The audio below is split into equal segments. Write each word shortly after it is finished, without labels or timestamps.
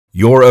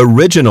Your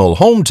original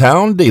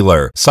hometown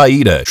dealer,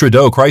 Saida,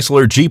 Trudeau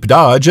Chrysler Jeep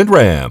Dodge and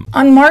Ram.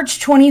 On March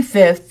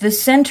 25th, the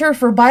Center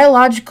for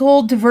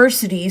Biological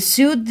Diversity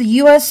sued the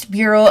U.S.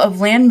 Bureau of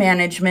Land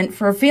Management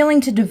for failing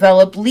to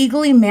develop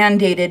legally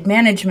mandated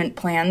management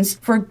plans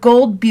for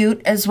Gold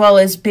Butte as well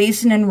as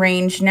Basin and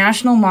Range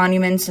national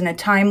monuments in a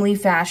timely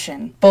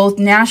fashion. Both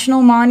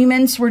national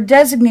monuments were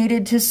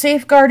designated to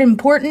safeguard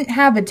important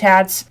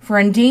habitats for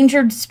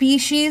endangered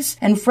species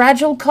and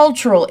fragile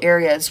cultural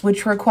areas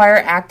which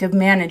require active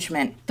management.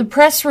 The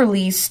press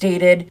release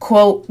stated,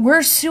 quote,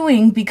 "We're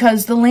suing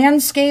because the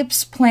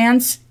landscapes,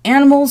 plants,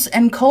 animals,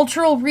 and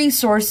cultural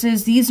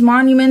resources these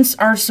monuments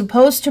are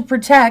supposed to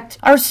protect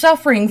are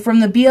suffering from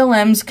the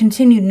BLM's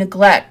continued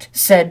neglect,"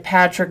 said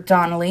Patrick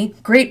Donnelly,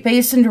 Great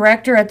Basin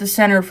Director at the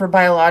Center for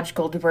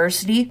Biological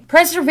Diversity.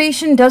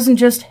 "Preservation doesn't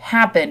just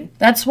happen.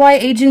 That's why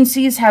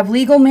agencies have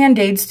legal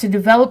mandates to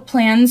develop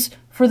plans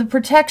for the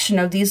protection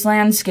of these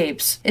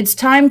landscapes. It's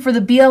time for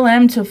the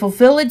BLM to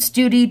fulfill its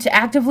duty to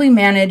actively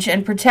manage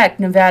and protect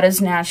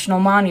Nevada's national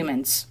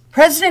monuments."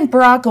 President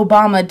Barack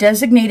Obama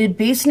designated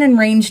Basin and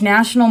Range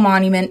National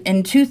Monument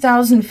in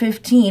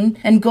 2015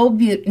 and Gold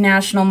Butte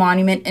National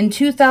Monument in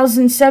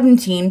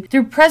 2017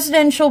 through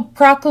presidential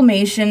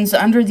proclamations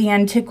under the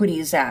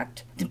Antiquities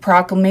Act. The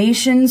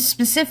proclamations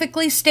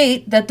specifically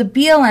state that the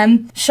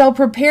BLM shall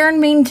prepare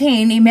and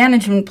maintain a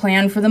management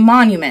plan for the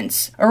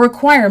monuments, a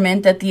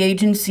requirement that the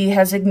agency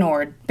has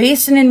ignored.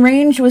 Basin and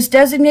Range was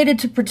designated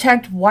to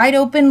protect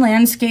wide-open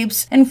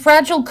landscapes and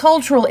fragile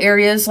cultural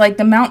areas like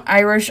the Mount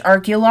Irish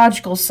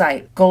Archaeological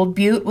Site. Gold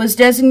Butte was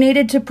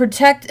designated to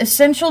protect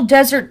essential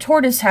desert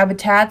tortoise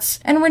habitats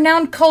and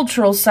renowned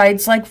cultural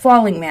sites like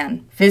Falling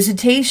Man.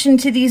 Visitation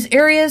to these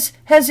areas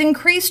has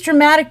increased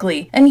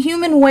dramatically, and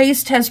human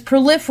waste has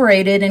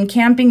proliferated in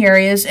camping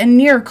areas and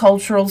near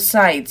cultural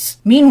sites.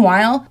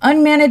 Meanwhile,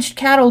 unmanaged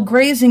cattle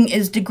grazing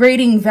is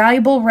degrading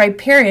valuable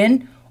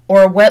riparian,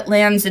 or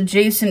wetlands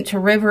adjacent to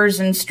rivers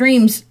and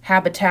streams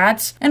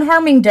habitats, and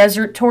harming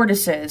desert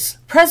tortoises.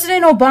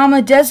 President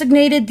Obama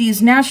designated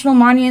these national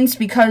monuments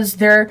because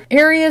they're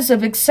areas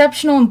of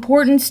exceptional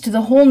importance to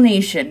the whole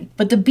nation,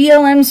 but the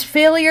BLM's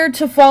failure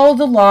to follow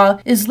the law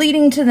is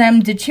leading to them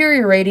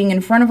deteriorating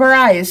in front of our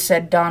eyes,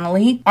 said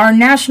Donnelly. "Our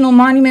national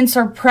monuments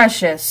are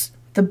precious,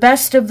 the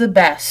best of the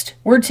best.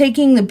 We're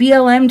taking the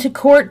BLM to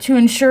court to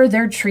ensure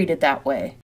they're treated that way."